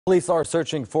Police are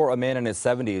searching for a man in his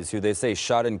 70s who they say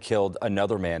shot and killed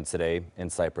another man today in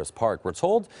Cypress Park. We're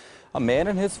told a man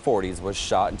in his 40s was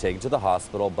shot and taken to the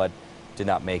hospital but did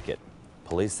not make it.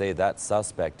 Police say that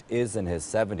suspect is in his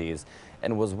 70s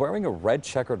and was wearing a red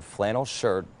checkered flannel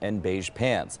shirt and beige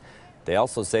pants. They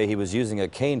also say he was using a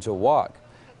cane to walk.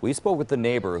 We spoke with the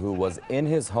neighbor who was in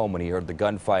his home when he heard the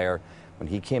gunfire. When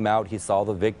he came out, he saw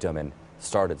the victim and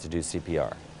started to do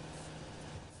CPR.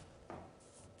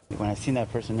 When I seen that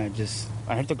person,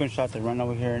 I heard the gunshot, I run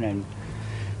over here and then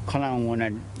call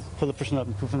 911. I pulled the person up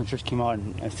and people from the church came out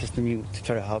and assisted me to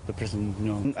try to help the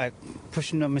person, I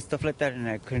pushed him and stuff like that, and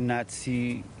I could not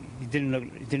see, it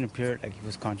didn't appear like he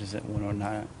was conscious or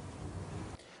not.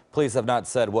 Police have not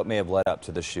said what may have led up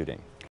to the shooting.